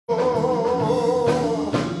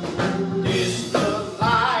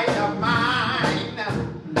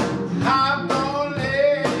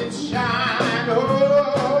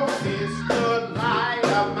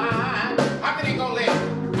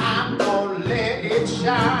it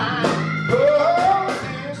shine. Oh,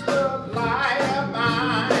 this the light of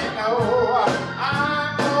mine. Oh,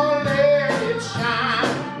 I'm gonna let it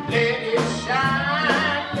shine. Let it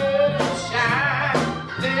shine, let it shine,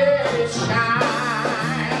 let it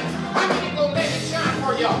shine. How many gonna let it shine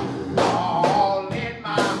for y'all? All in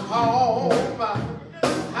my home,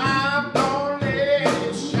 I'm gonna let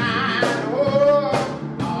it shine.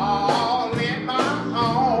 Oh, all in my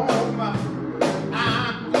home,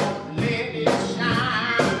 I'm gonna let it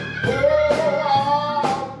shine. Oh,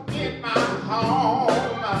 all in my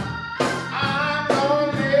home, I'm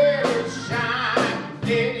gonna let it shine.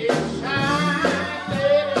 Let it shine,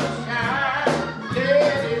 let it shine,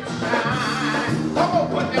 let it shine. Come on,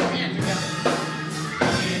 put them hands together.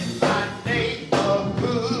 In my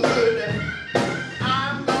neighborhood,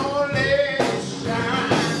 I'm gonna let it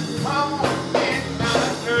shine. Come on, in my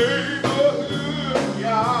neighborhood,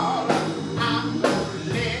 y'all, I'm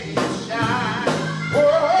gonna let it shine. Oh,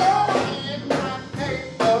 in my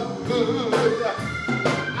neighborhood,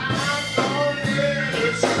 I'm gonna let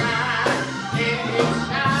it shine. Let it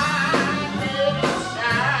shine, let it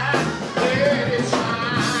shine, let it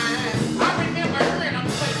shine. I remember hearing them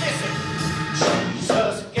say, listen,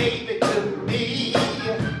 Jesus gave it to me.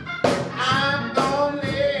 I'm gonna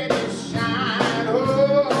let it shine.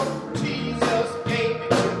 Oh, Jesus gave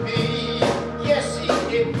it to me. Yes, he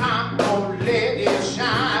did. I'm gonna let it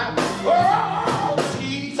shine. Oh,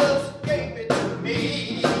 Jesus gave it to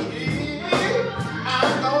me.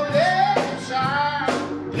 I'm gonna let it shine.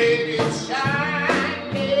 Let it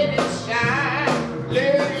shine, let it shine,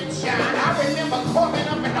 let it shine. I remember coming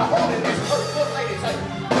up in the holiness church, little lady say,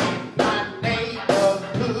 in my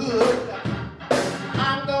neighborhood,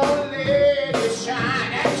 I'm gonna let it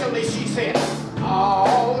shine. Actually, she said,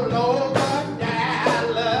 all over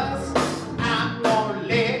Dallas, I'm gonna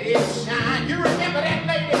let it shine. You remember that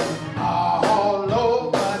lady? All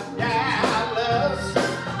over Dallas,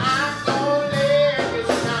 I'm gonna let it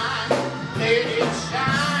shine. Let it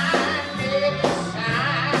shine, let it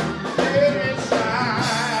shine, let it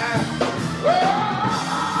shine. Oh,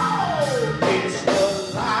 it's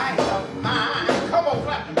the light of mine. Come on,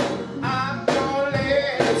 clap it. I'm gonna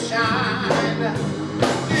let it shine.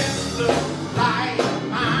 It's the light of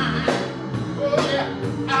mine. Oh yeah,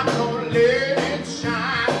 I'm gonna let it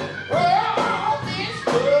shine. Oh, it's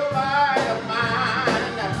the light of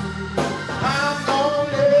mine. I'm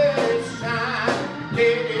gonna let it shine.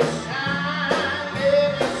 Let it shine,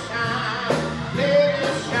 let it shine, let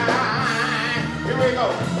it shine. Here we go.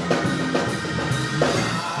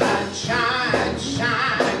 Shine,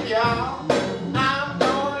 shine, y'all. I'm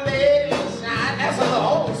gonna let it shine. That's a little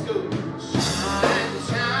old school. Shine,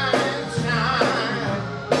 shine, shine.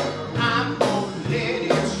 I'm gonna let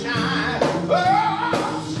it shine. Oh,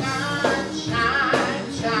 shine, shine,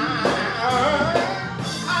 shine.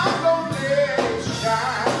 I'm gonna let it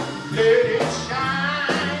shine. Let it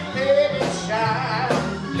shine, let it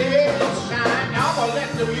shine, let it shine. Now I'm gonna let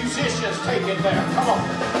the musicians take it there. Come on.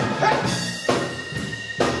 Hey.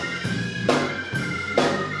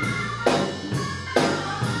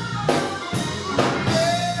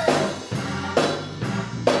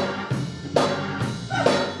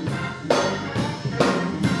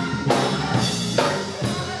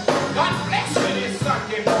 God bless you this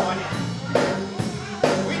Sunday morning.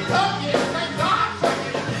 We love you and thank God for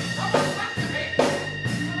you. Come on, clap your hands.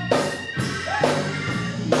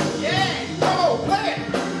 Yeah, come on, play it.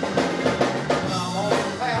 Come on and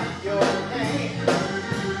clap your hands.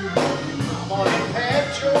 Come on and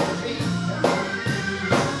pat your feet.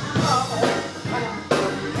 Come on and clap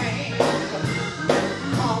your hands.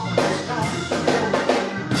 Come on and stomp your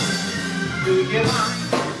feet. Do you mind?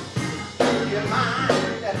 Do you mind?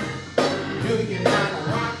 Do you mind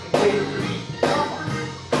rocking with me? Come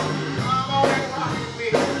on and rock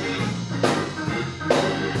with me.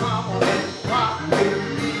 Come on and rock with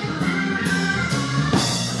me.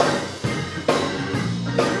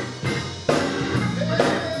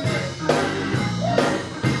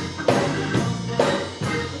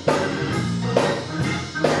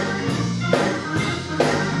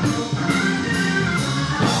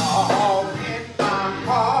 All in my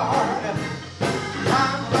heart,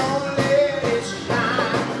 I'm gonna let it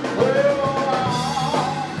shine. Oh,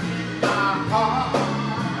 in my heart,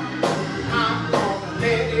 I'm gonna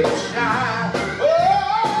let it shine. Oh,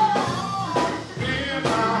 in my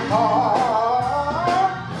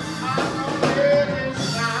heart, I'm gonna let it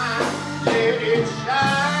shine. Let it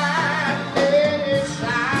shine, let it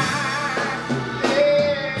shine,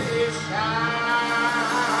 let it shine.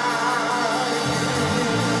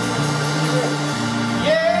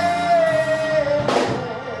 Yeah.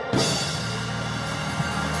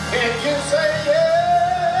 Can you say yeah?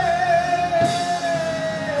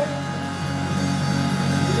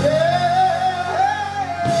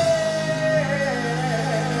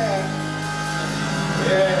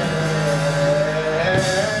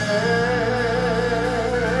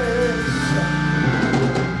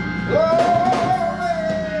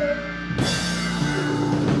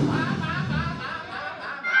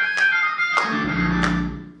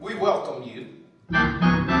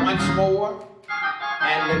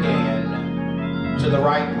 to the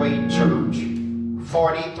Right Way Church,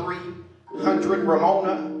 4300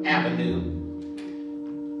 Ramona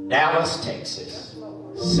Avenue, Dallas, Texas,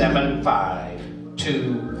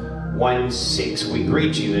 75216. We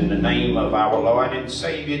greet you in the name of our Lord and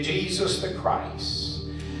Savior, Jesus the Christ.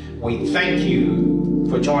 We thank you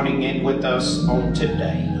for joining in with us on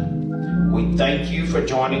today. We thank you for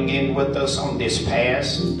joining in with us on this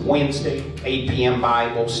past Wednesday, 8 p.m.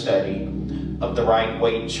 Bible study of the Right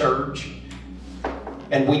Way Church.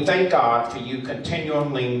 And we thank God for you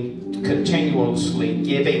continuously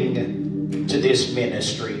giving to this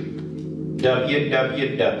ministry.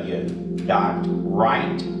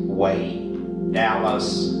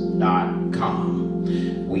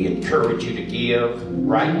 www.rightwaydallas.com. We encourage you to give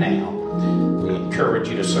right now. We encourage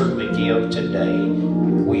you to certainly give today.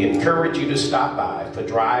 We encourage you to stop by for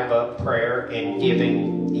drive-up prayer and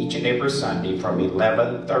giving each and every Sunday from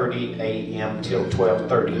 11:30 a.m. till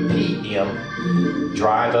 12:30 p.m.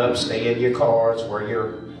 Drive up, stay in your cars, wear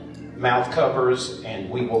your mouth covers, and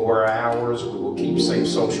we will wear ours. We will keep safe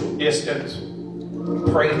social distance,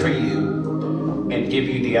 pray for you, and give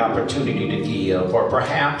you the opportunity to give. Or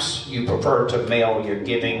perhaps you prefer to mail your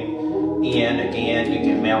giving in. Again, you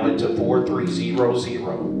can mail it to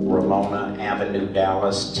 4300 Ramona Avenue,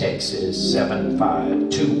 Dallas, Texas,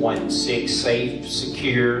 75216. Safe,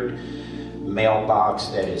 secured mailbox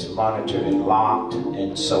that is monitored and locked,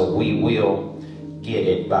 and so we will get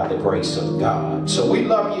it by the grace of God. So we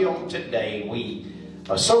love you on today. We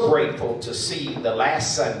are so grateful to see the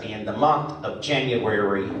last Sunday in the month of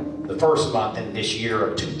January, the first month in this year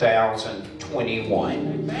of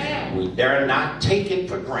 2021. We dare not take it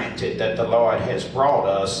for granted that the Lord has brought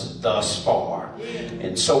us thus far.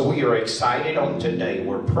 And so we are excited on today.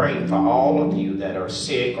 We're praying for all of you that are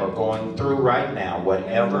sick or going through right now,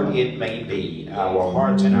 whatever it may be. Our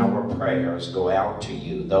hearts and our prayers go out to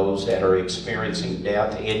you. Those that are experiencing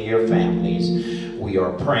death in your families, we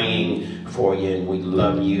are praying for you and we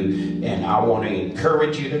love you. And I want to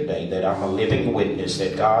encourage you today that I'm a living witness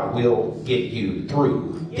that God will get you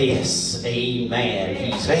through this. Amen.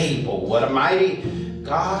 He's able. What a mighty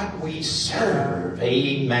God we serve.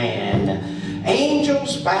 Amen.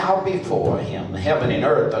 Angels bow before him. Heaven and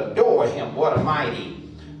earth adore him. What a mighty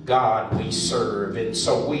God we serve. And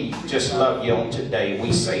so we just love you on today.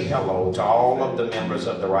 We say hello to all of the members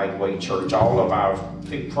of the Right Way Church, all of our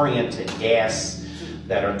friends and guests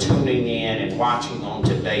that are tuning in and watching on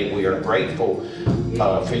today. We are grateful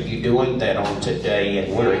for you doing that on today,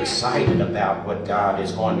 and we're excited about what God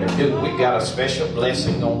is going to do. We've got a special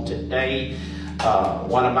blessing on today.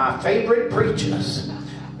 One of my favorite preachers,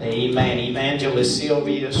 amen, Evangelist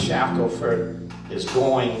Sylvia Shackelford, is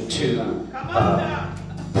going to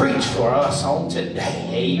preach for us on today.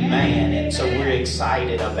 Amen. And so we're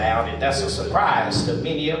excited about it. That's a surprise to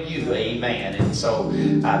many of you. Amen. And so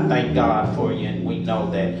I thank God for you. And we know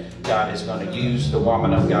that God is going to use the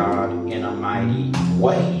woman of God in a mighty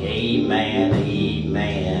way. Amen.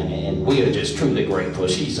 Amen. And we are just truly grateful.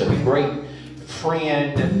 She's a great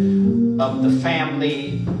friend of the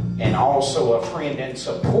family and also a friend and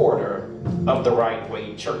supporter of the Right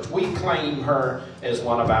Way Church. We claim her as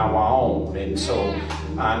one of our own, and so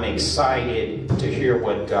I'm excited to hear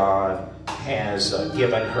what God has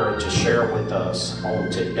given her to share with us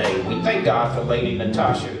on today. We thank God for Lady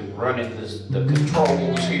Natasha running the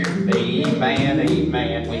controls here. Amen,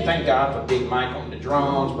 amen. We thank God for Big Mike on the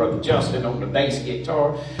drums, Brother Justin on the bass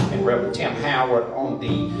guitar, and Reverend Tim Howard on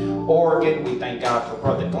the organ. We thank God for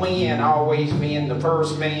Brother Glenn always being the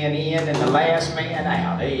first man in and the last man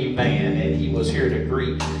out. Amen. And he was here to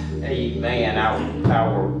greet, amen,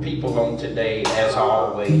 our people on today as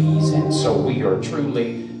always. And so we are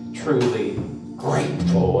truly, truly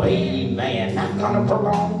grateful. Amen. Not going to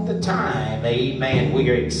prolong the time. Amen. We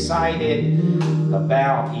are excited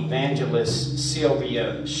about Evangelist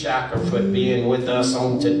Sylvia Shackelford being with us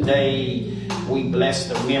on today. We bless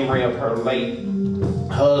the memory of her late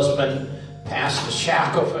husband, Pastor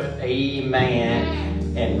Shackelford.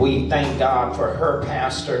 Amen. And we thank God for her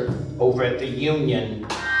pastor over at the Union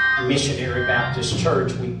Missionary Baptist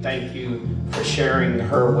Church. We thank you for sharing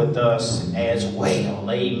her with us as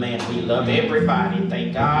well. Amen. We love everybody.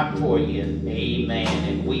 Thank God for you. Amen.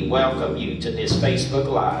 And we welcome you to this Facebook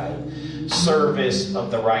Live service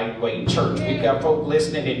of the Right Way Church. We've got folk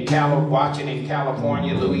listening in watching in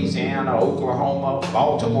California, Louisiana, Oklahoma,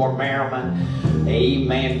 Baltimore, Maryland.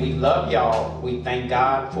 Amen. We love y'all. We thank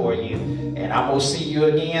God for you. And I'm going to see you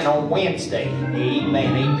again on Wednesday.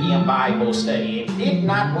 Amen. 8 p.m. Bible study. And did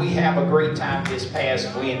not we have a great time this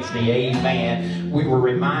past Wednesday? Amen. we were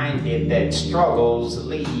reminded that struggles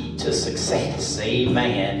lead to success.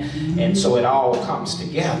 Amen. And so it all comes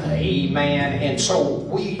together. Amen. And so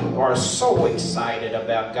we are so excited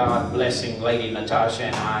about God blessing Lady Natasha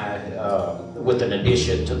and I with an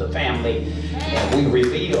addition to the family. And we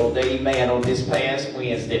revealed, amen, on this past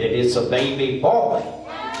Wednesday that it's a baby boy.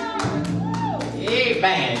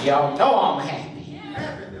 Amen. Y'all know I'm happy.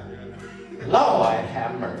 Lord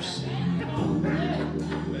have mercy.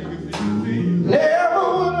 Never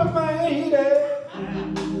would have made it.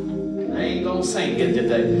 I ain't gonna sing it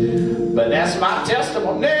today, but that's my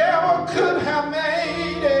testimony. Never could have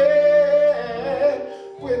made it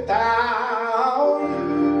without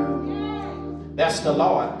you. That's the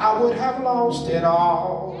Lord. I would have lost it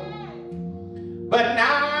all, but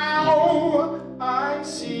now I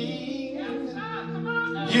see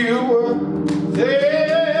you were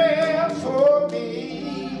there for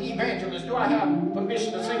me. Evangelist, do I have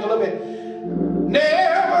permission to sing a little bit?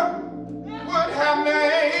 Never would have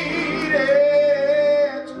made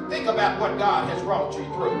it. Think about what God has brought you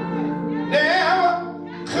through. Never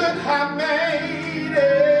could have made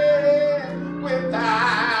it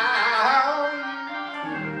without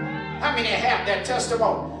you. How many have that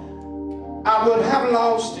testimony? I would have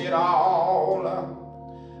lost it all,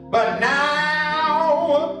 but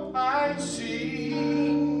now I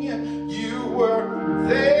see you were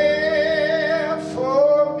there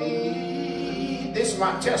for me. This is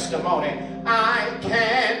my testimony. I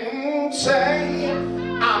can say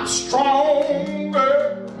I'm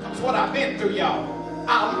stronger. That's what I've been through, y'all.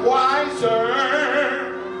 I'm wiser.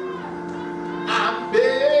 I'm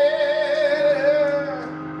better.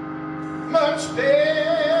 Much better.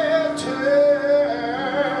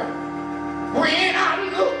 When I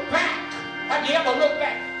look back, have you ever looked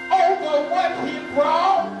back over what he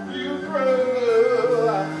brought you through?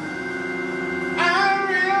 I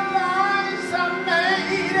realize I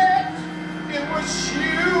made it. It was you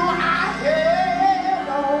I held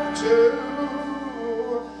on to.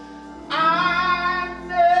 I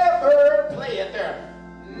never play it there.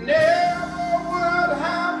 Never would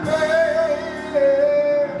have made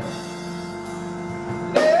it.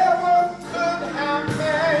 Never could have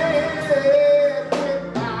made it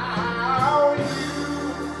without you.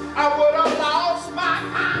 I would have lost my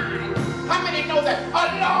mind. How many know that? A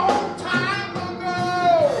long time ago.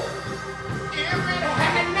 If it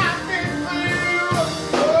had not been for you,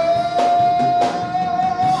 oh,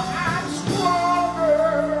 I'm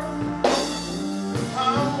stronger.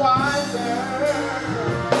 I'm wiser.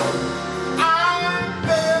 I'm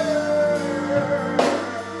better.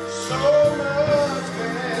 So much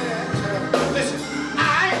better. Listen, I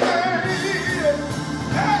made it.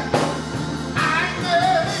 Hey, I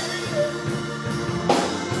made it.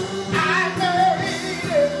 I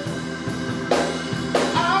made it.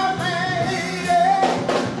 I made it.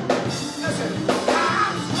 Listen,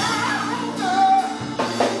 I'm stronger.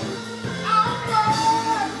 I'm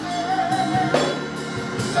wiser.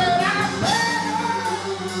 Said I'm better.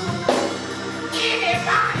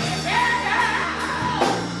 Anybody better?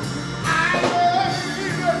 I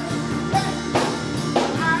made it.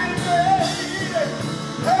 I made it.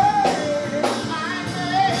 Hey, I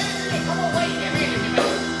made it. Come on, wait a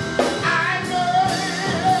minute. I made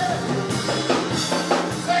it.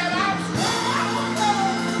 Said I'm stronger.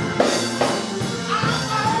 I'm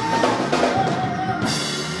better.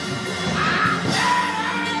 I'm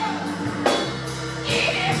better.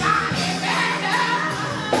 Anybody better?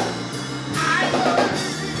 I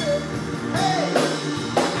made it. Hey,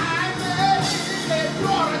 I made it. You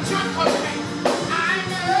ought to jump with me. I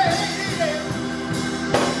made it.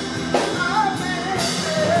 I made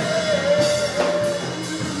it.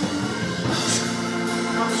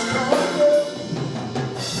 I'm stronger,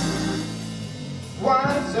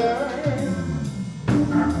 wiser,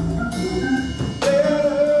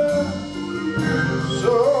 better,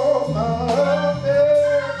 so much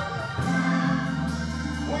better.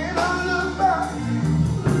 When I look back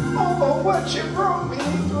over what you brought me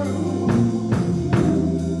through,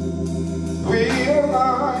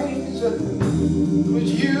 realize that with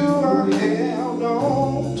you I held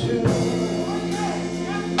on to.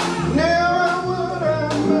 Never would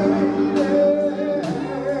have made it.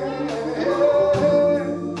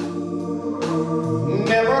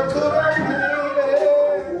 Never could have made it.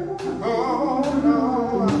 Oh no.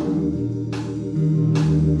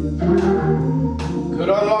 Could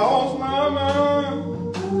have lost my mind,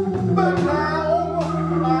 but now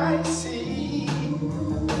I see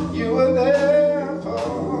you were there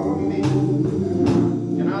for me.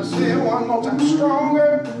 Can I say it one more time?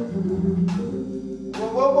 Stronger,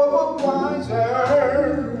 wiser,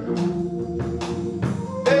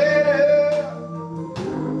 better,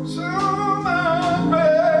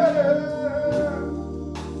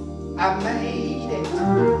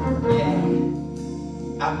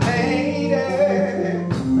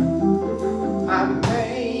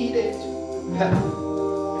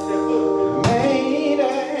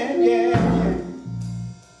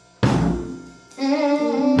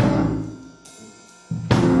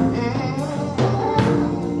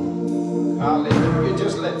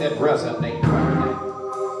 that resonate right now.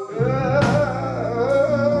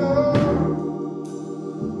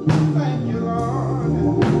 Thank you, Lord.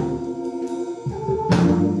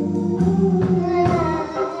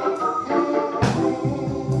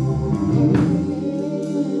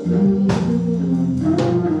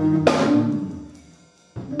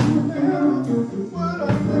 What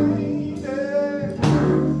I needed,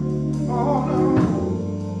 oh no,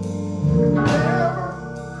 never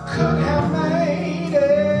could have made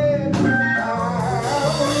it.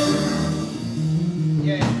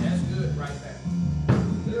 Yeah, that's good right there.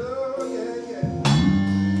 Oh, yeah, yeah.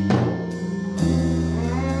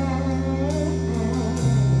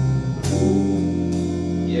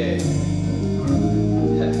 Yeah.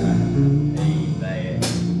 Amen.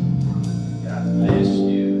 God bless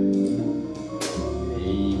you.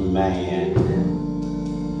 Amen.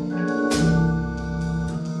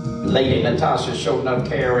 Lady Natasha showed enough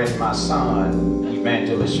care in my son,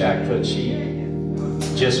 Evangelist Shackelford. She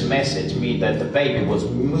just messaged me that the baby was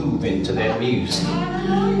moving to that music.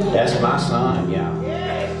 That's my son, y'all.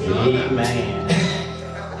 Amen.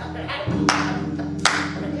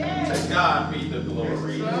 To God be the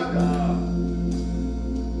glory.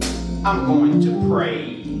 I'm going to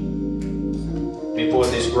pray before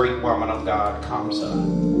this great woman of God comes up.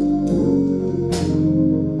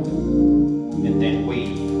 And then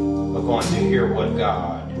we are going to hear what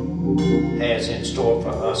God has in store for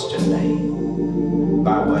us today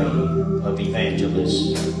by way of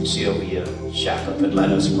Evangelist Sylvia Shackelford. Let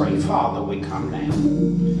us pray. Father, we come now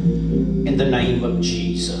in the name of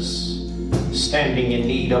Jesus, standing in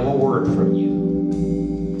need of a word from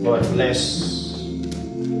you. Lord, bless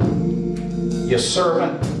your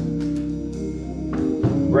servant,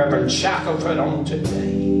 Reverend Shackelford, on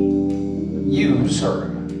today. Use her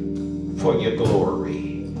for your glory.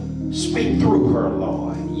 Speak through her,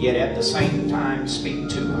 Lord, yet at the same time speak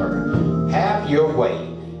to her. Have your way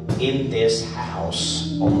in this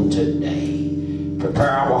house on today.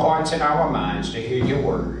 Prepare our hearts and our minds to hear your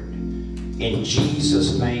word. In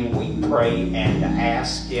Jesus' name we pray and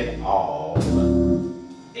ask it all.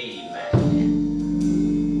 Amen.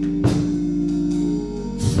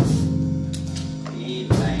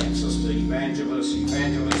 Amen. Sister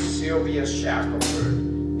Evangelist Sylvia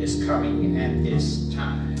Shackelford is coming at this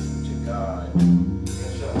time. To God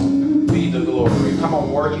be the glory. Come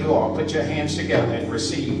on, where you are, put your hands together and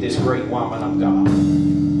receive this great woman of God.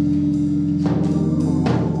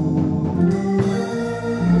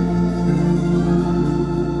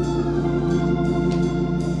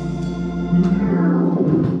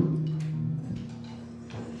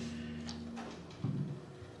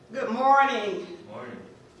 Good morning.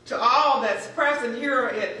 To all that's present here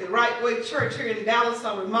at the Right Way Church here in Dallas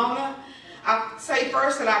on Ramona. I say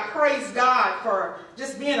first that I praise God for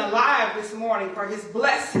just being alive this morning, for his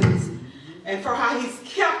blessings, and for how he's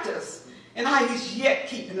kept us, and how he's yet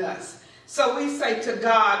keeping us. So we say to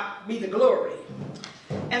God be the glory.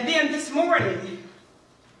 And then this morning,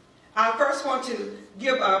 I first want to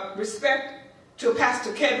give respect to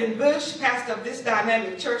Pastor Kevin Bush, pastor of this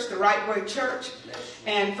dynamic church, the Right Way Church,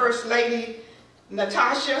 and First Lady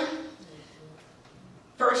Natasha,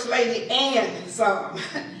 First Lady Ann some.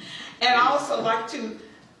 And I also like to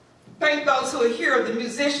thank those who are here, the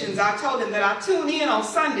musicians. I told them that I tune in on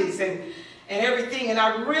Sundays and everything, and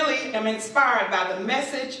I really am inspired by the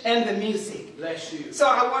message and the music. Bless you. So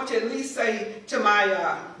I want to at least say to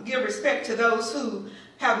my, give respect to those who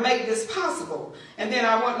have made this possible. And then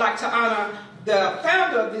I would like to honor the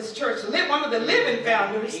founder of this church, one of the living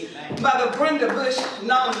founders, Amen. Mother Brenda Bush,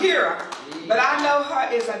 known here. Amen. But I know her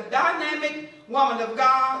as a dynamic woman of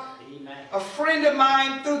God, Amen. A friend of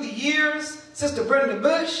mine through the years, Sister Brenda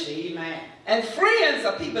Bush. Amen. And friends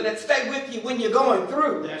are people that stay with you when you're going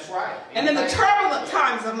through. That's right. And in the turbulent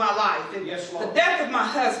times of my life, and yes, the death of my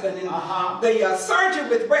husband, and the surgery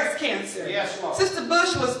with breast cancer, yes, Lord. Sister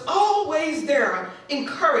Bush was always there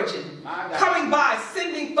encouraging, coming by,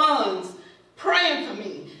 sending funds, praying for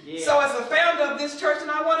me. Yeah. So as a founder of this church,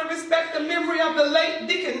 and I want to respect the memory of the late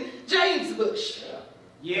Deacon James Bush.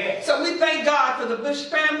 Yeah. So we thank God for the Bush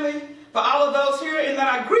family, for all of those here, and that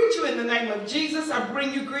I greet you in the name of Jesus. I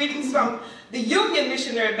bring you greetings from the Union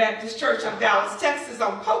Missionary Baptist Church of Dallas, Texas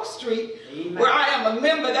on Polk Street, Amen. Where I am a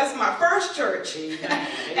member. That's my first church.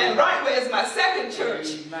 And Right Way is my second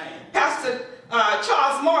church. Amen. Pastor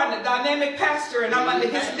Charles Martin, a dynamic pastor, and I'm under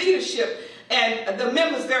his leadership. And the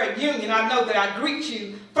members there at Union, I know that I greet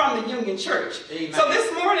you from the Union Church. Amen. So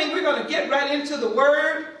this morning, we're going to get right into the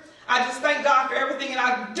Word. I just thank God for everything. And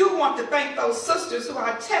I do want to thank those sisters who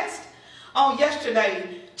I texted on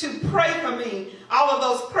yesterday to pray for me, all of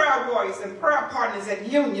those prayer warriors and prayer partners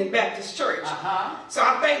at Union Baptist Church. So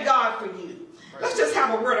I thank God for you. Let's just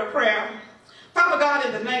have a word of prayer. Father God,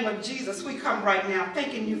 in the name of Jesus, we come right now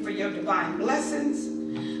thanking you for your divine blessings.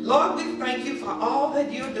 Lord, we thank you for all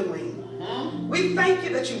that you're doing. We thank you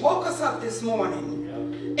that you woke us up this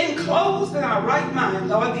morning, enclosed in our right mind,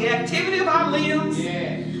 Lord, the activity of our limbs.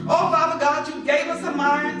 Oh, Father God, you gave us a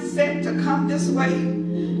mindset to come this way,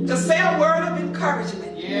 to say a word of encouragement.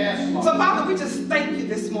 So, Father, we just thank you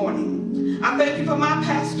this morning. I thank you for my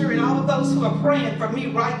pastor and all of those who are praying for me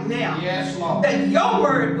right now. That your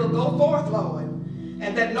word will go forth, Lord,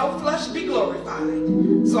 and that no flesh be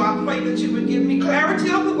glorified. So I pray that you would give me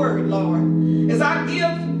clarity of the word, Lord, as I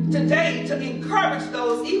give today to encourage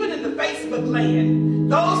those, even in the Facebook land,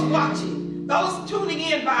 those watching, those tuning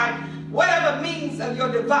in by whatever means of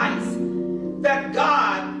your device, that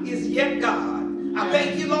God is yet God. I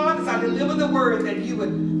thank you, Lord, as I deliver the word, that you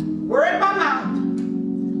would word my mouth.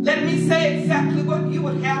 Let me say exactly what you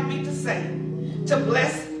would have me to say, to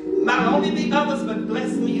bless not only the others, but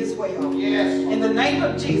bless me as well. In the name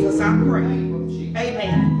of Jesus, I pray.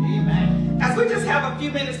 Amen. As we just have a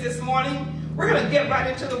few minutes this morning, we're going to get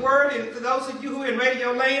right into the word. And for those of you who are in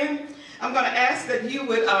radio land, I'm going to ask that you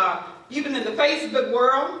would, even in the Facebook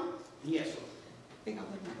world,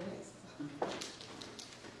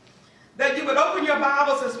 that you would open your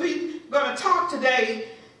Bibles as we're going to talk today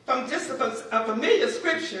from just a familiar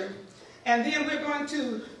scripture, and then we're going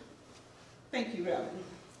to, thank you, Reverend.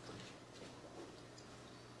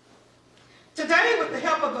 Today, with the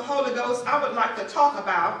help of the Holy Ghost, I would like to talk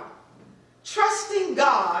about trusting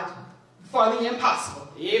God for the impossible.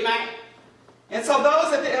 Amen. And so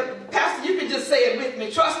those that, Pastor, you can just say it with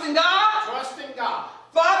me. Trusting God. Trusting God.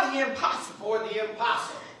 For the impossible. For the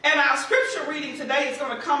impossible. And our scripture reading today is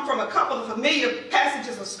going to come from a couple of familiar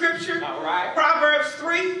passages of scripture. All right. Proverbs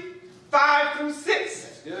 3, 5 through 6.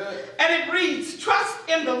 That's good. And it reads, trust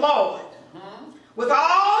in the Lord with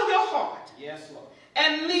all your heart. Yes, Lord.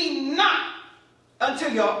 And lean not unto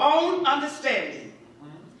your own understanding.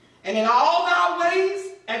 And in all thy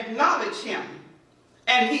ways acknowledge him,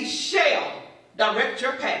 and he shall direct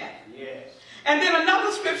your path. Yes. And then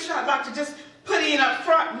another scripture I'd like to just put in up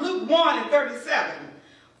front, Luke 1 and 37.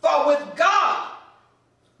 For with God,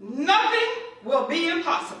 nothing will be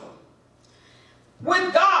impossible.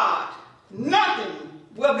 With God, nothing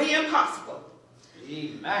will be impossible.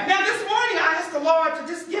 Amen. Now this morning I asked the Lord to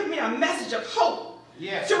just give me a message of hope.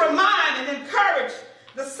 Yes. To remind and encourage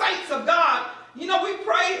the saints of God. You know, we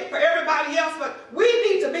pray for everybody else, but we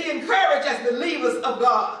need to be encouraged as believers of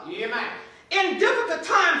God. Amen. In difficult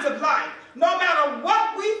times of life, no matter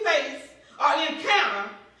what we face or encounter,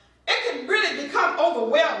 it can really become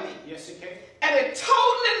overwhelming. Yes, it can. And it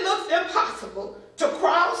totally looks impossible to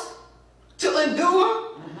cross, to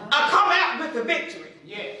endure, or come out with the victory.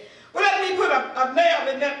 Yes. Well, let me put a nail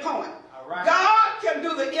in that point. All right. God can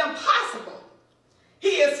do the impossible. He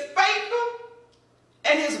is faithful,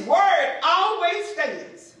 and his word always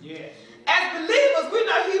stands. Yes. As believers, we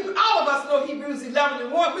know all of us know Hebrews 11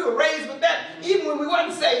 and 1. We were raised with that even when we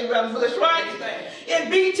weren't saved, Reverend Bush, right?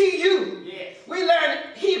 In BTU, yes, we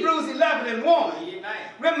learned Hebrews 11 and 1. Amen.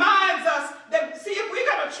 Reminds us that, see, if we're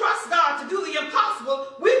going to trust God to do the impossible,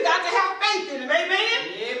 we've got to have faith in him.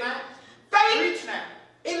 Amen? Amen. Faith,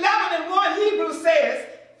 11 and 1, Hebrews says,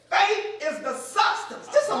 faith is the substance,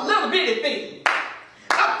 just a little bitty thing,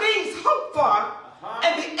 of things hoped for,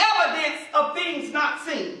 and the evidence of things not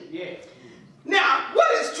seen. Yes. Now,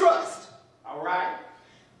 what is trust? All right.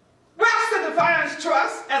 Webster defines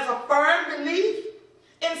trust as a firm belief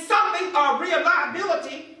in something or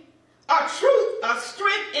reliability, or truth, or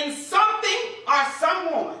strength in something or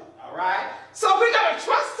someone. All right. So if we got to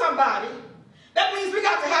trust somebody, that means we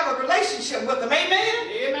got to have a relationship with them. Amen?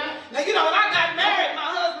 Amen. Now, you know, when I got married, my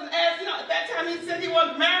husband asked, you know, at that time he said he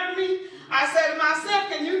wanted to marry me. I said to myself,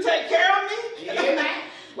 can you take care of me? Amen.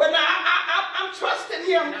 Well, now, I'm trusting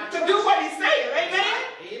him to do what he said. Amen?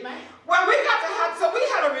 Amen. Well, we got to have, so we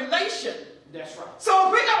had a relation. That's right. So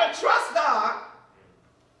if we got to trust God,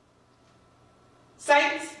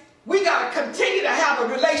 saints, we got to continue to have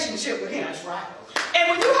a relationship with him. That's right.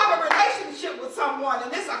 And when you have a relationship with someone,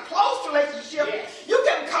 and it's a close relationship, yes, you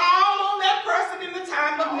can call on that person in the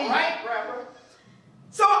time of need. All right, Reverend.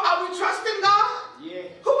 So are we trusting God? Yeah.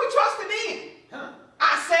 Who we trusting in?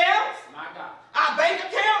 Ourselves? My God. Our bank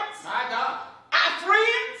accounts? My God. Our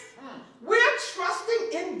friends? We're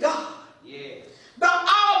trusting in God. Yes. The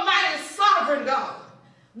Almighty Sovereign God.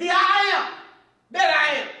 The I am that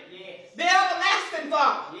I am. Yes. The everlasting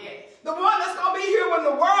Father. Yes. The one that's going to be here when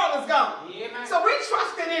the world is gone. Amen. So we're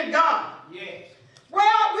trusting in God. Yes.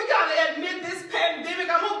 Well, we got to admit this pandemic.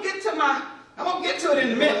 I'm gonna get to it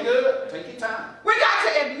in a minute. Good. Take your time. We got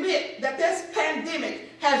to admit that this pandemic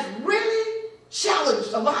has really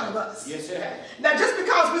challenged a lot of us. Yes, it has. Now, just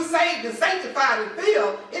because we saved and sanctified and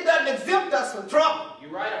filled, it doesn't exempt us from trouble.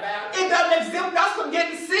 You're right about it. It doesn't exempt us from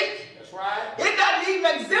getting sick. That's right. It doesn't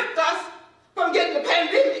even exempt us from getting the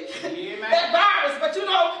pandemic, that virus. But you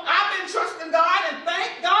know, I've been trusting God, and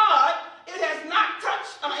thank God it has not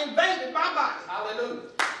touched or invaded my body. Hallelujah.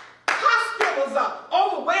 Hospitals are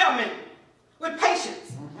overwhelming with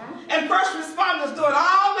patients, and first responders doing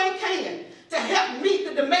all they can to help meet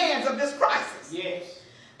the demands of this crisis. Yes.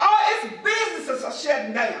 All its businesses are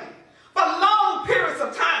shutting down for long periods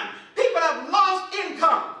of time. People have lost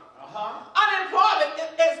income. Unemployment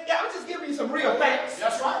is, I'm just giving you some real facts.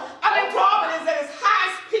 That's right. Unemployment is at its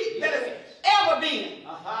highest peak that it's ever been.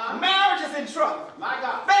 Marriage is in trouble. My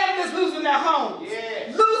God. Families losing their homes.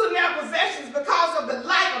 Yes. Losing their possessions because of the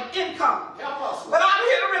lack of income. Help us. But I'm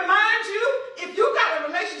here to remind you, if you got a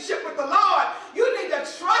relationship with the Lord, you need to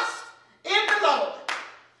trust in the Lord.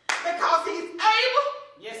 Because He's able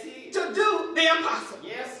to do the impossible.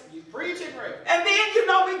 Yes, you preach it right. And then, you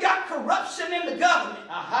know, we got corruption in the government.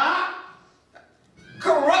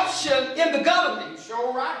 Corruption in the government. You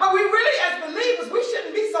sure right. But we really, as believers, we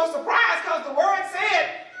shouldn't be so surprised because the word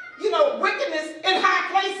said, you know, wickedness in high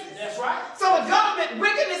places. That's right. So the government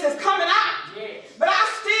wickedness is coming out. Yes. But I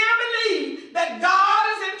still believe that God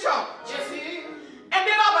is in charge. Yes, He is. And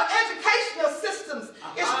then our educational systems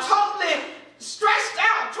is totally stressed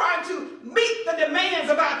out trying to meet the demands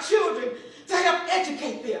of our children to help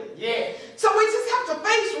educate them. Yes. So we just have to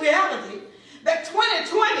face reality that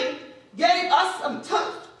 2020 gave us some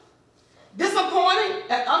tough, disappointing,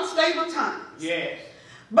 and unstable times. Yes.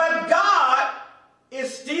 But God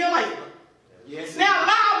is still able. Yes. Now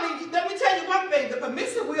let me tell you one thing, the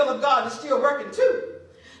permissive will of God is still working too.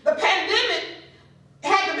 The pandemic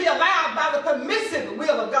had to be allowed by the permissive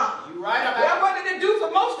will of God. You're right about Well, what did it do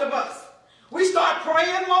for most of us? We start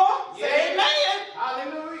praying more. Yes. Say amen.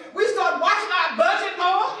 Hallelujah. We start watching our budget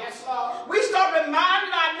more. Yes, Lord. We start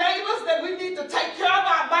reminding our neighbors that we need to take care of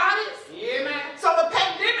our bodies. Amen. So the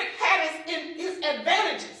pandemic had its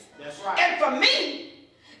advantages. That's right. And for me,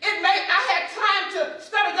 I had time to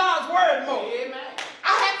study God's word more. Amen.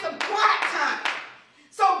 I had some quiet time.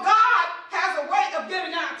 So God has a way of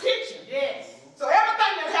getting our attention. Yes. So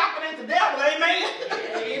everything that happened ain't the devil, amen?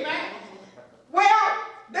 Amen. Well,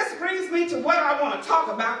 this brings me to what I want to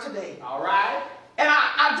talk about today. All right. And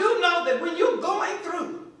I do know that when you're going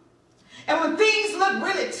through, and when things look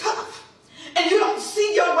really tough, and you don't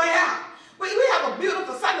see your way out, we have a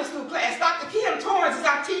beautiful Sunday school class. Dr. Kim Torrance is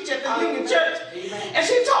our teacher at the Union Church. Amen. And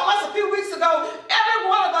she told us a few weeks ago, every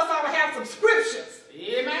one of us ought to have some scriptures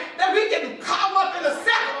Amen. that we can call up in a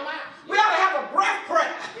second. We ought to have a breath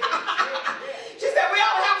prayer. She said we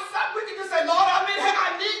ought to have something we can just say, Lord, I'm in here,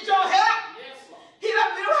 I need your help. Yes, Lord. We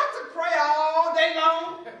don't have to pray all day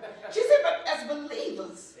long. She said, but as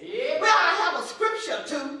believers, we ought to have a scripture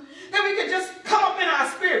too that we can just come up in our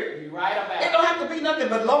spirit. You're right about It don't have to be nothing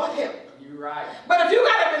but Lord help. You're right. But if you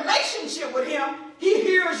got a relationship with Him, He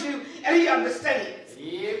hears you and He understands.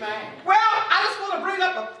 Amen. Well, I just want to bring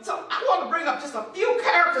up just a few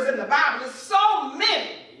characters in the Bible. There's so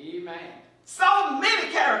many. Amen. So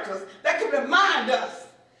many characters that can remind us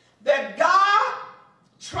that God,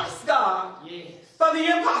 trust God for the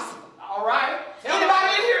impossible. All right.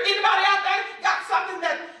 Anybody in here, anybody out there got something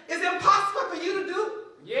that is impossible for you to do?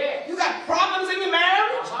 Yeah. You got problems in your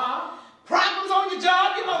marriage? Problems on your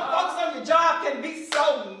job? You know, folks on your job can be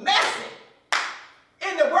so messy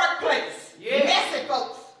in the workplace. Yes. Messy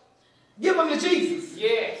folks. Give them to Jesus.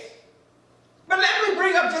 Yes. But let me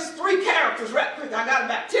bring up just 3 characters right quick. I got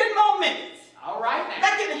about 10 more minutes. All right now.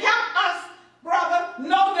 That can help us, brother,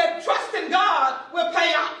 know that trusting God will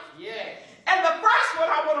pay off. Yeah. And the first one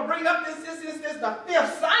I want to bring up, this is the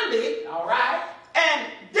 5th Sunday. All right. And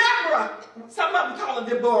Deborah, some of them call her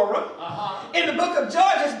Deborah, in the book of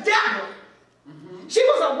Judges, Deborah. She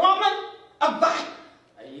was a woman of valor.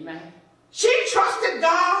 Amen. She trusted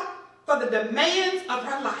God for the demands of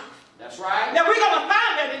her life. That's right. Now we're going to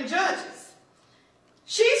find that in Judges.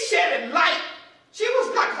 She shedded light. She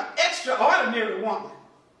was like an extraordinary woman.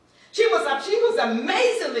 She was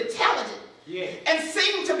amazingly talented. Yeah. And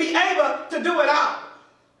seemed to be able to do it all.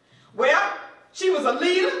 Well, she was a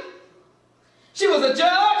leader. She was a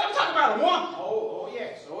judge. I'm talking about a woman. Oh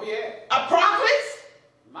yes. Oh yeah. A prophetess.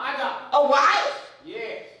 My God. A wife.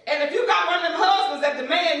 Yeah. And if you got one of them husbands that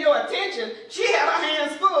demand your attention, she had her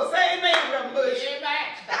hands full. Say amen, Reverend Bush. Amen.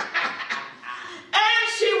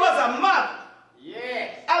 And she was a mother. Yeah.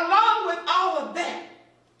 Along with all of that,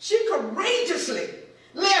 she courageously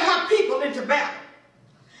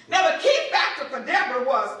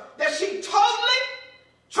that she totally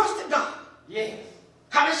trusted God. Yes.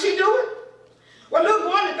 How did she do it? Well,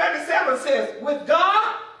 Luke 1:37 says, with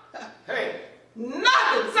God, Hey.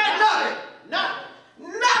 nothing, say nothing.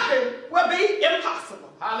 Nothing will be impossible.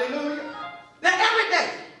 Hallelujah. Now, every day,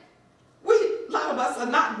 a lot of us are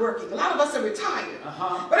not working. A lot of us are retired.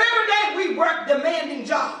 But every day we work demanding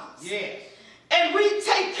jobs. Yes. And we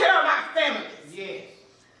take care of our families. Yes.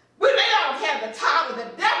 We may not have the title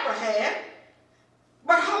that Deborah had,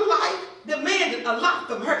 but her life demanded a lot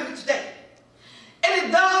from her each day. And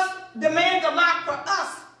it does demand a lot for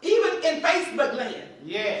us, even in Facebook land.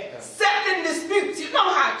 Yes. Settling disputes. You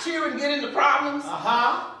know how children get into problems?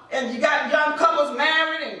 And you got young couples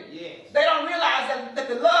married, and they don't realize that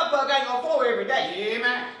the love bug ain't gonna flow every day.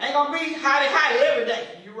 Amen. Ain't gonna be howdy every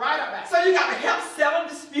day. You're right about So you gotta help settle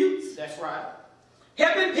disputes. That's right.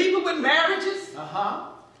 Helping people with marriages.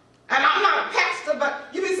 And I'm not a pastor, but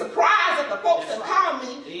you'd be surprised at the folks that call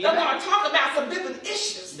me that want to talk about some different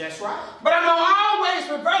issues. That's right. But I'm gonna always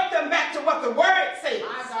revert them back to what the word says.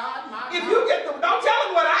 My God, my God. If you get the, don't tell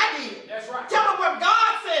them what I did. That's right. Tell them what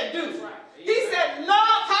God said do. That's right. He said,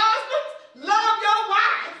 love husbands, love your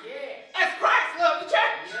wife, as Christ loved the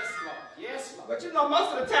church. Yes, Lord. Yes, Lord. But you know,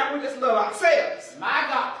 most of the time we just love ourselves. My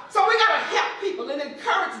God. So we got to help people and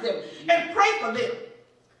encourage them and pray for them.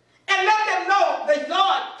 And let them know that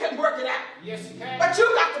God can work it out. Yes, you can. But you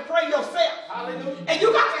got to pray yourself. Hallelujah. And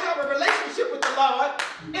you got to have a relationship with the Lord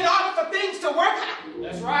in order for things to work out.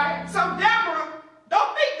 That's right. So Deborah,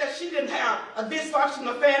 don't think that she didn't have a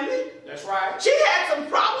dysfunctional family. That's right. She had some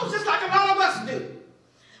problems just like a lot of us do.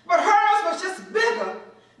 But hers was just bigger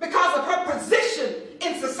because of her position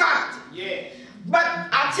in society. Yes. But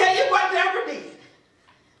I tell you what Deborah did.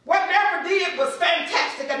 What Deborah did was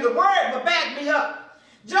fantastic, and the word will back me up.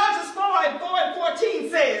 Judges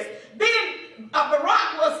 4:4-14 says, then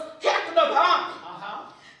Barak was captain of the army.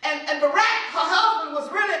 And Barak, her husband, was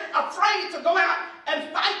really afraid to go out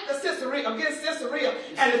and fight against Sisera.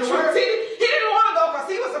 And the truth, he didn't want to go because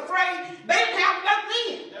he was afraid they didn't have enough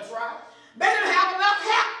men. That's right. They didn't have enough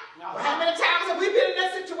help. Well, how many times have we been in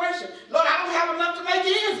that situation? Lord, I don't have enough to make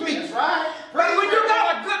ends meet. That's right. But when you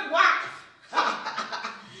got a good wife,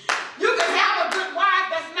 you can have a good wife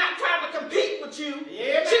that's not trying to compete with you.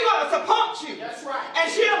 Amen. She's going to support you. That's right. And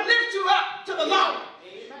she'll lift you up to the Lord.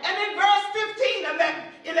 Amen. And in verse 15 of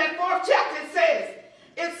in that 4th chapter,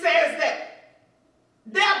 it says that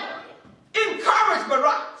Deborah encouraged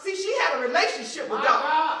Barak. See, she had a relationship with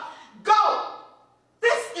God. Go.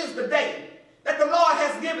 This is the day that the Lord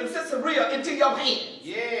has given Sisera into your hands.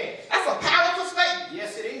 Yes. That's a powerful statement.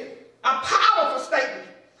 Yes, it is. A powerful statement.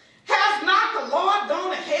 Has not the Lord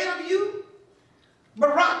gone ahead of you?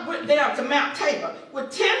 Barak went down to Mount Tabor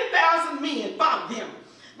with 10,000 men followed him.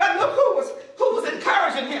 But look who was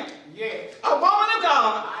encouraging him. Yes. A woman of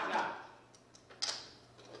God. My God.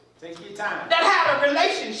 Take your time. That had a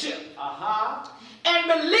relationship. And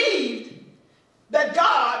believed that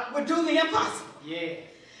God would do the impossible. Yeah.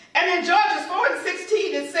 And in Judges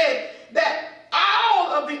 4:16 it said that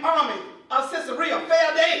all of the army of Sisera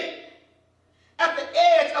fell dead at the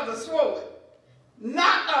edge of the sword.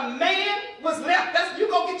 Not a man was left. You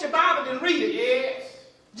go get your Bible and read it. Yes.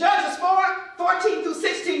 Judges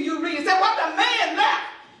 4:14-16 you read it. It said, what the man left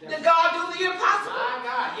did God do the impossible. My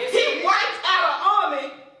God. Yes, He wiped out an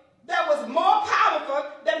army that was more powerful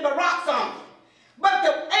than Barak's army. But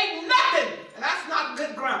there ain't nothing, and that's not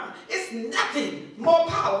good grammar, it's nothing more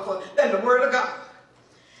powerful than the word of God.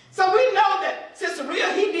 So we know that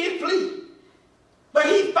Sisera, he did flee. But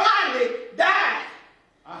he finally died.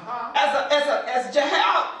 As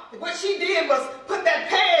Jael, what she did was put that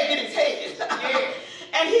peg in his head. Yeah.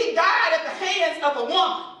 And he died at the hands of a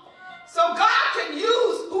woman. So God can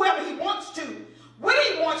use whoever he wants to, when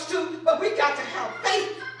he wants to, but we got to have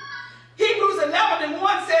faith. Hebrews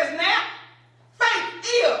 11:1 says now, faith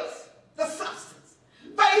is the substance.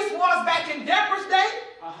 Faith was back in Deborah's day.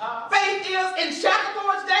 Faith is in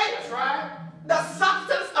Shackelford's day. That's right. The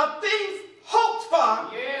substance of things hoped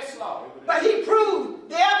for. Yes, Lord. But he proved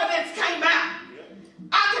the evidence came out.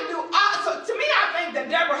 I can do all. So to me, I think that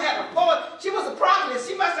Deborah had a poet. She was a prophetess.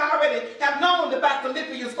 She must already have known about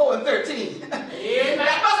Philippians 4:13.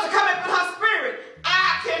 That must have come in with her spirit.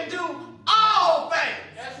 I can do all things.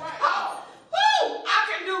 That's right. Oh, woo! I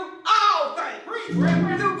can do all things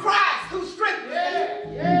through Christ who strengthens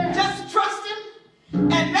me. Yeah. Just trust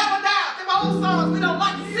him and never doubt. Them old songs we don't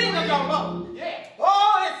like to sing them no more. Yeah.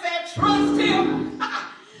 Oh, it said trust him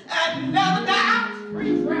and never doubt.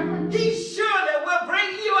 He surely will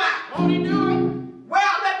bring you out. Won't he do it?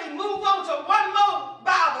 Well, let me move on to one more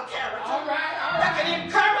Bible character All right. that can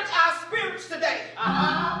encourage our spirits today.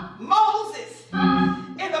 Moses,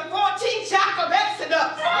 in the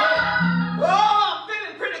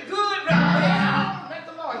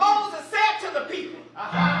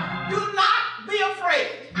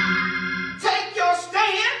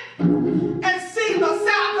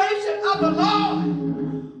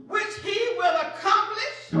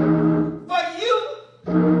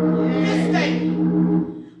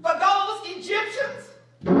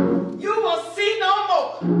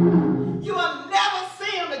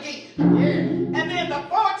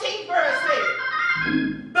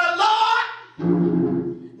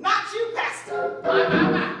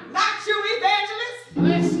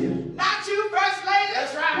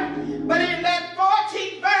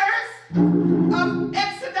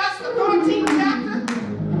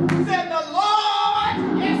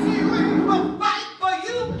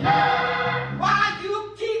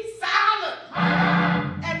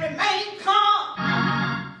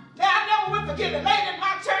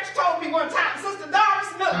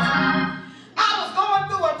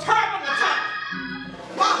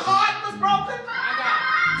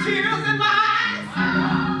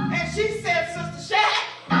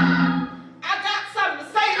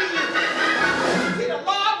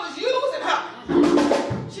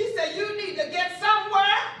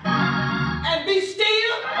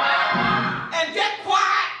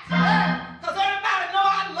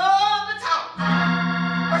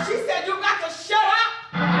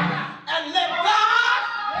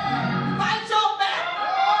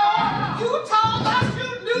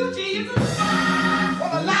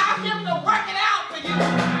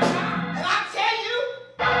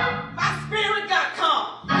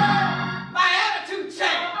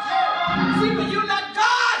See, when you let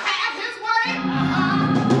God have his way,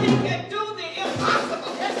 he can do the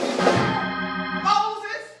impossible.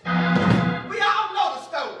 Moses, we all know the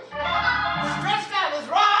story, stretched out his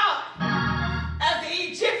rod as the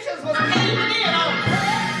Egyptians was caving in on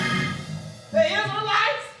him. The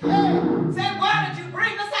Israelites said, why did you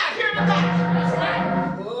bring us out here to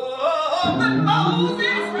die? Oh, but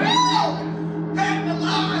Moses, heard the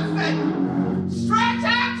Lord say, stretch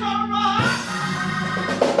out your rod,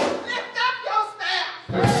 lift up your staff,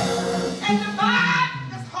 and divide,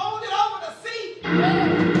 just hold it over the sea.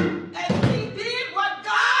 And he did what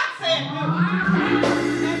God said do.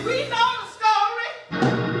 And we know the story.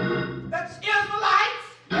 The Israelites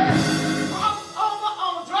crossed over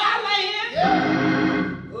on dry land.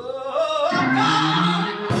 Oh,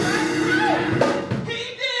 God. He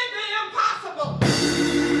did the impossible.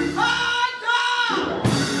 Oh, God.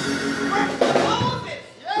 Work for Moses.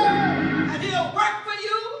 And he'll work for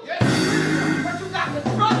you. But you got to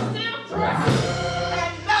trust him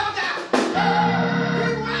and never doubt.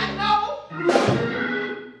 I know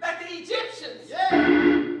that the Egyptians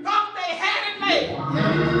thought they had it made.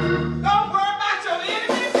 Don't worry about your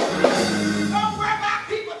enemies. Don't worry about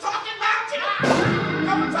people talking about you.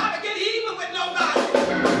 Don't try to get even with nobody.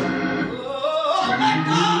 Oh, let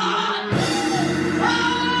God. Oh,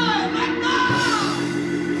 let God.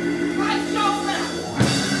 Fight your battle.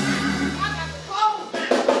 I got to close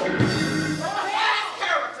now. The last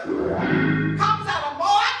character comes out of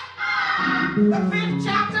Mark, the 5th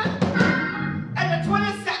chapter, and the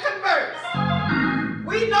 22nd verse.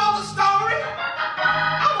 We know the story.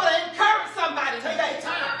 I want to encourage somebody today.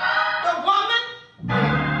 The woman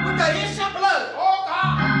with the issue of blood. Oh,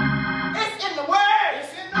 God. It's in the Word.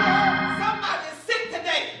 Somebody's sick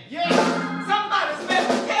today. Somebody's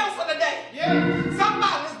battling cancer today.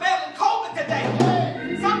 Somebody's battling COVID today.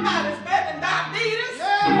 Somebody's battling diabetes.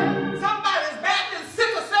 Somebody's battling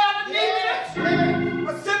sickle cell anemia.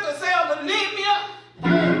 Or sickle cell anemia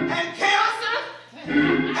and cancer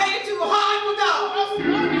ain't too hard for God.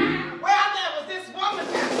 Well, there was this woman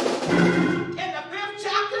in the 5th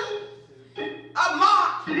chapter of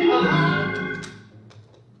Mark.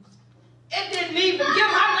 It didn't even give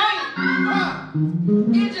her name.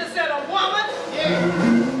 It just said a woman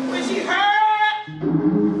when she heard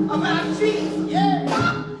about Jesus.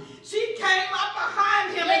 She came up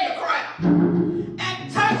behind him in the crowd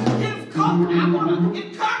and touched his coat. I want to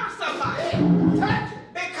encourage somebody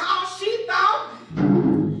because she thought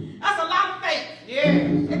that's a lot of faith.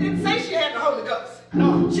 It didn't say she had the Holy Ghost.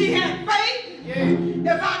 She had faith.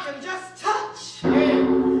 If I can just touch.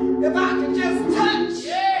 If I can just touch.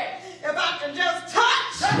 If I can just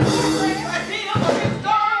touch the hem of his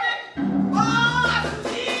garment, oh, I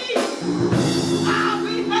believe I'll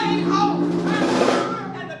be made whole.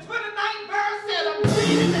 And the 29th verse said, I'm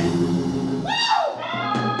reading it. Woo!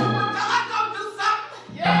 God gonna do something.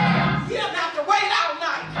 He doesn't have to wait all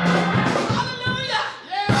night. Hallelujah.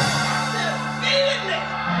 Said, immediately,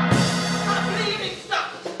 her bleeding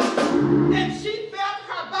stopped. And she felt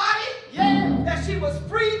her body that she was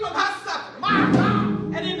free from her suffering. My God.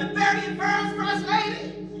 And in the 30th verse, First Lady,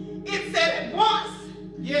 it said at once,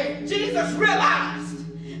 Jesus realized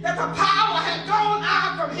that the power had gone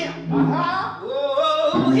out from him.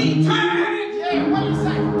 Oh, he turned. What do you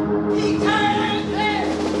say? He turned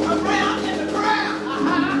around in the crowd.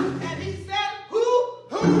 And he said, who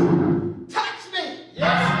touched me?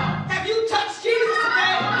 Have you touched Jesus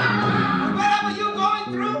today? Whatever you're going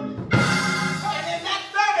through. And in that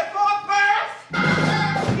 34th verse,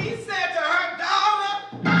 he said to her, daughter,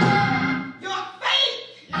 your faith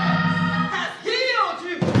has healed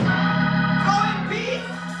you. Go in peace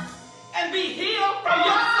and be healed from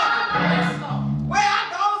your suffering. Well,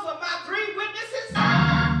 those were my 3 witnesses.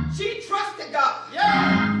 She trusted God.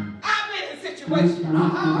 I've been in situations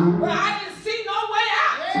where I didn't see no way out.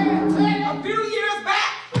 A few years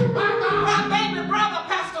back, my baby brother,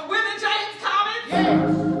 Pastor Willie James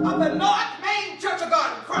Collins, of the North Main Church of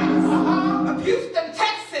God in Christ, of Houston,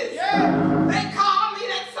 Texas, they called me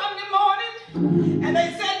that Sunday morning and they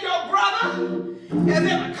said, your brother is in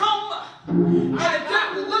a coma and it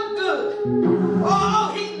doesn't look good.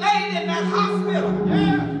 Oh, he laid in that hospital.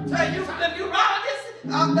 The neurologist,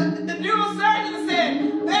 the neurosurgeon said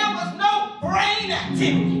there was no brain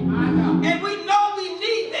activity. And we know we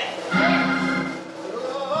need that.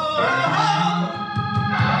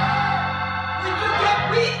 When you get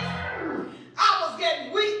weak, I was getting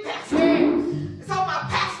weak, Pastor. So my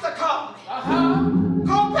pastor called me.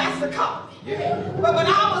 Co-pastor called me. But when I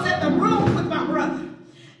was in the room with my brother,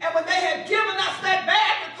 and when they had given us that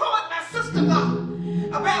bad report, my sister-in-law,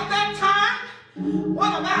 about that time,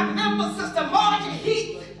 one of our members, Sister Margie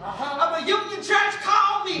Heath, of the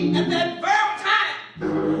me at that very time.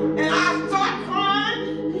 And I start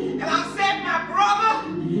crying, and I said, my brother,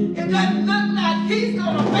 it doesn't look like he's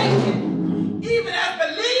going to make it. Even as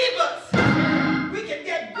believers, we can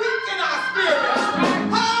get weak in our spirit.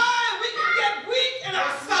 Oh, we can get weak in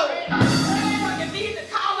our soul. So you need to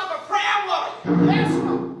call up a prayer warrior.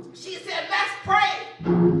 She said, let's pray.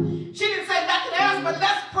 She didn't say nothing else, but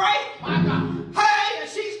let's pray. Hey, and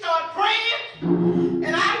she started praying,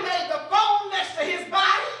 and I laid the phone next to his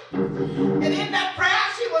body. And in that prayer,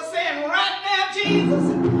 she was saying, right now, Jesus,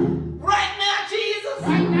 right now, Jesus,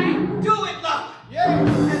 right now, do it, Lord.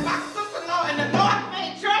 And my sister-in-law in the North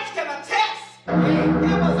Main Church can attest.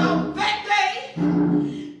 It was on that day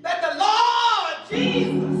that the Lord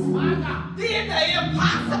Jesus did the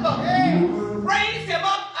impossible. Raised him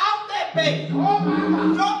up out that bed.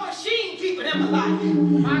 No machine keeping him alive.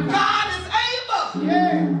 God is able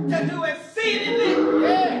to do exceedingly,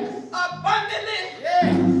 abundantly,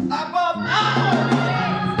 above all.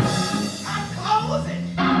 I'm closing.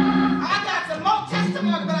 I got some more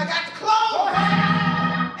testimony, but I got to close.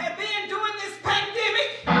 And then during this pandemic,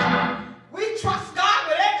 we trust God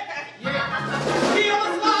with everything. Heal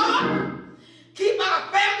us, Lord. Keep our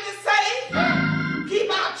families safe. Keep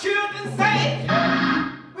our children safe.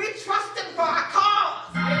 We trust him for our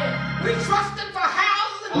cars. We trust him for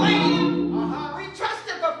houses and land. We trust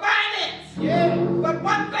him for finance. But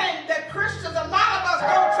one thing that Christians, a lot of us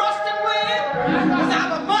don't trust him with is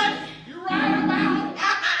our money. You're right about it.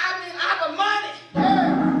 I mean, our money.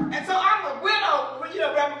 And so I'm a widow. You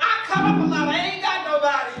know, I come up a lot. I ain't got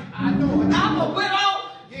nobody. I know it. I'm a widow.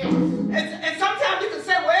 And sometimes you can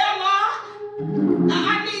say, well, Lord,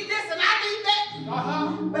 I need this and I need that.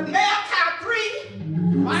 But Malachi 3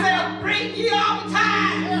 said, bring ye all the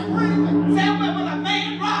time. Said, when a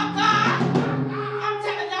man robbed God, I'm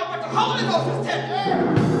telling y'all what the Holy Ghost is telling me.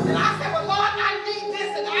 And I said, well, Lord, I need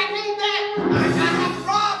this and I need that. I have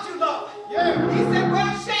robbed you, Lord. He said,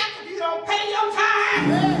 well, Shaq, if you don't pay your time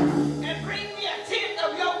and bring me a tenth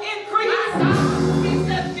of your increase, he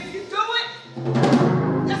said, if you do it,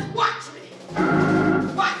 just watch me.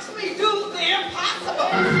 Watch me do the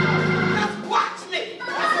impossible. Just watch me.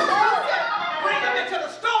 Bring him into the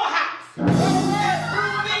storehouse. And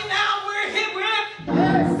prove me now we're here with,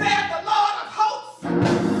 said the Lord of hosts.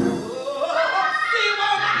 See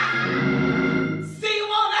won't I? See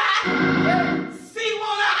won't I? See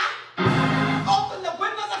won't I? Open the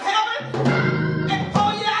windows of heaven and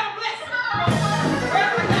pour you out a blessing.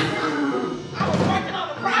 I was working on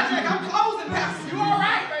a project. I'm closing, Pastor. You all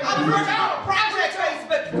right, baby? I was working on a project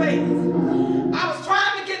face. I was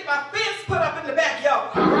trying to get my fence put up in the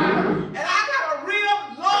backyard. And I got a real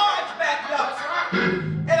large backyard.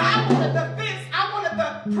 And I wanted the fence, I wanted the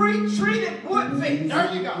pre-treated wood fence.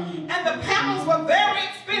 There you go. And the panels were very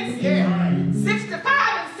expensive. $65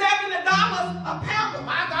 and $70 a pound.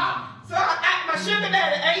 My God. So my sugar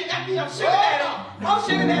daddy ain't got me no sugar daddy. No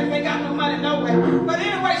sugar daddy ain't got no money nowhere. But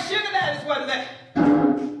anyway, sugar daddies wasn't there.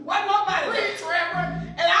 Wasn't nobody there.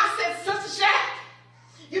 And I said, Sister Shack,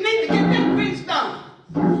 you need to get that fence done.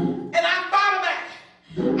 And I thought about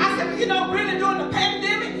it. I said, well, you know, really during the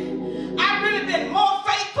pandemic, I've really been more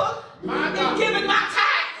faithful in giving my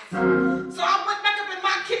tithes. So I went back up in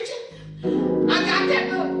my kitchen. I got that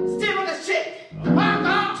little stimulus check. My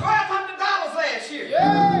God, $1,200 last year.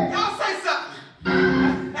 Y'all say something.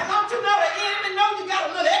 And don't you know the enemy know you got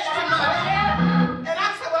a little extra money? And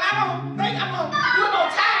I said, well, I don't think I'm going to do no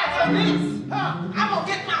tithes on this. I'm going to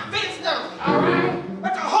get my fence done. All right.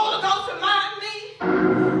 But the Holy Ghost reminded me,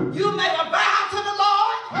 you make a vow to the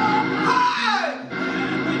Lord.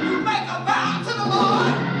 When you make a vow to the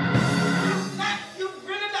Lord, you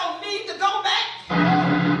really don't need to go back.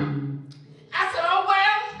 I said, oh,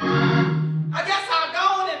 well, I guess I'll go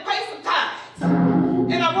on and pay some tithes.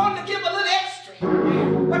 And I wanted to give a little extra.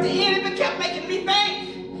 But the enemy kept making me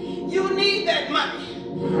think, you need that money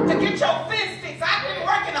to get your fence fixed. I've been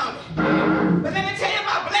working on it. But let me tell you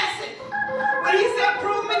my blessing. When he said,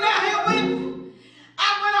 prove me now here with me, I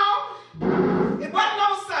went on. It wasn't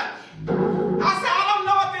on Sunday. I said, I don't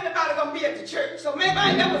know if anybody's going to be at the church. So maybe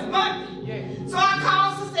that was Monday. So I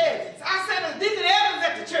called Sister Evans. I said, is Deacon Evans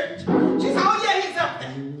at the church? She said, oh yeah, he's up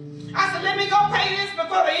there. I said, let me go pay this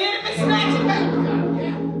before the enemy snatch it back.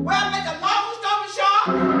 Well, make a long story short,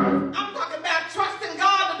 I'm talking about trusting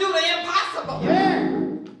God to do the impossible.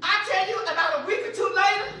 I tell you, about a week or two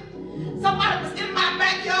later, somebody was in my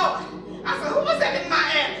backyard. I said, who was that in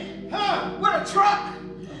Miami? With a truck.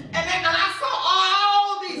 And I saw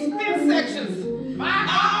all these fence sections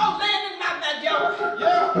all laying in my backyard.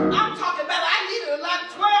 I'm talking about I needed like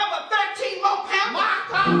 12 or 13 more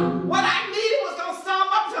pounds. What I needed was going to sum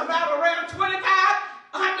up to about around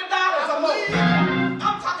 $2,500.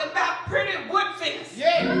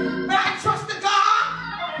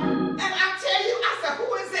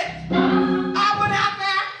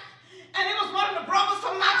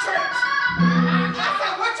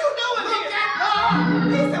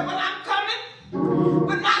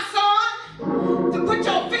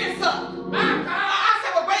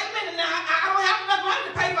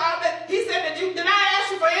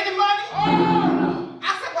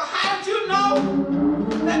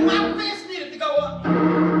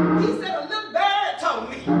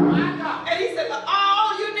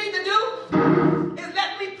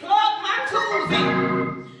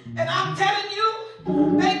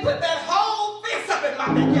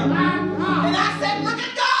 got that devil. And I said, look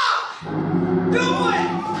at God doing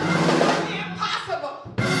the impossible.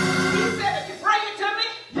 He said, if you bring it to me,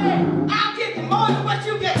 I'll give you more than what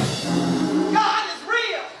you get. God is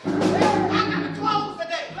real. I got to close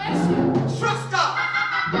today. Trust God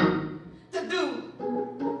to do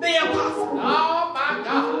the impossible. Oh my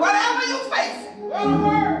God. Whatever you face, What a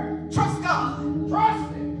word. trust God.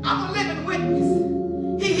 Trust it. I'm a living witness.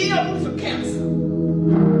 He healed me from cancer.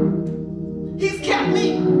 He's kept me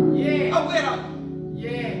Yeah. a widow.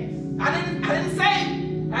 Yes. I didn't say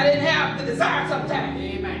I didn't have the desire sometimes.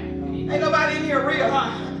 Amen. Ain't nobody in here real,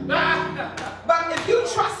 huh? But if you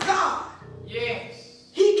trust God, Yes.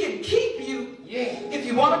 He can keep you Yes. if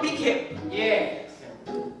you want to be kept. Yes.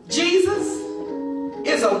 Jesus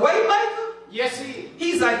is a way maker. Yes, he is.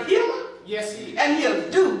 He's a healer. Yes, he is. And He'll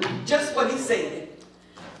do just what He said.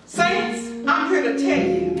 Saints, I'm here to tell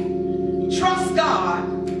you, trust God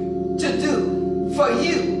to do for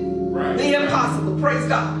you the impossible. Praise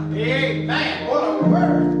God. Amen. What a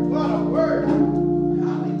word. What a word.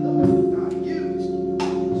 Hallelujah. God used.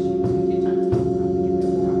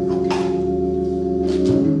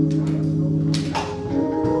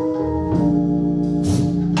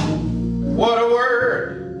 What a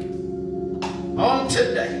word on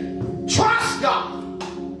today. Trust God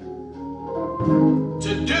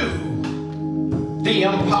to do the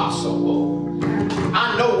impossible.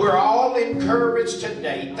 I know we're all encouraged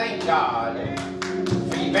today. Thank God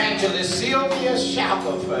for Evangelist Sylvia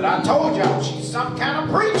Shackelford. I told y'all she's some kind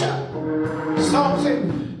of preacher. Song said,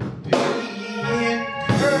 be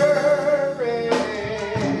encouraged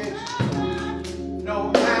no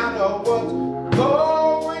matter what's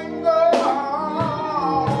going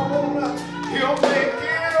on. He'll make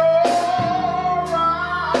it all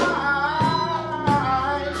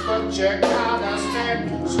right. But you gotta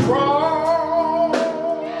stand strong.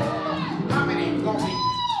 How many gonna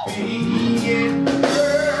be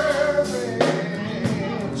encouraged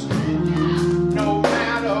no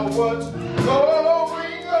matter what's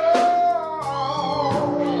going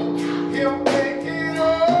on? He'll make it all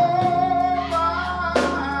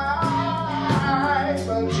right.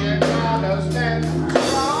 But you gotta stand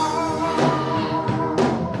strong.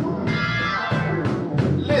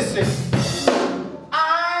 Listen.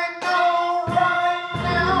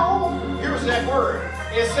 Word.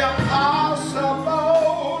 It's impossible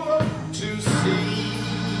to see.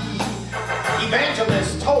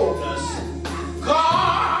 Evangelist told us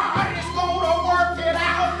God is going to work it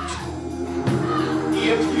out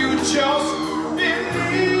if you just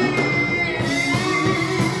believe.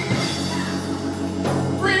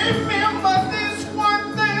 Remember this one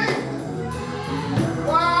thing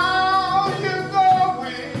while you're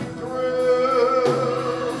going through.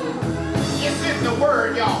 It's in the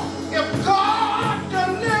word, y'all. If God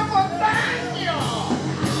delivered Daniel,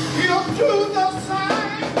 He'll do the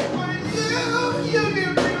same for you.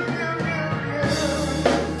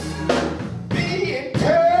 Be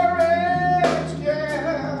encouraged,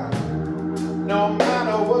 yeah. No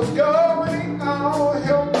matter what's going on,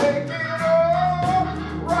 He'll make it all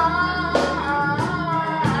right.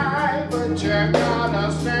 But you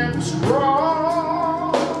gotta stand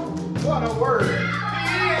strong. What a word.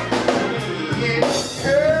 Be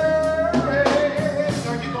encouraged.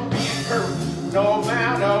 No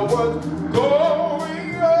matter what's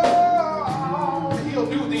going on, He'll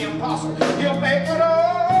do the impossible. He'll make it all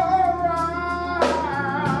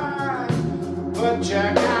right. But you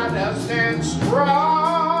gotta stand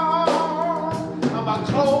strong. I'm gonna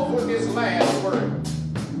close with this last word.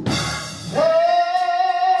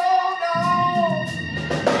 Hold on.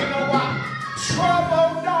 You know what? Trouble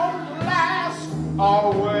don't last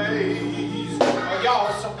always.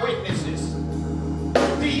 Y'all some witnesses.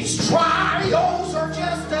 These trials are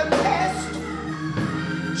just a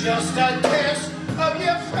test of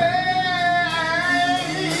your faith.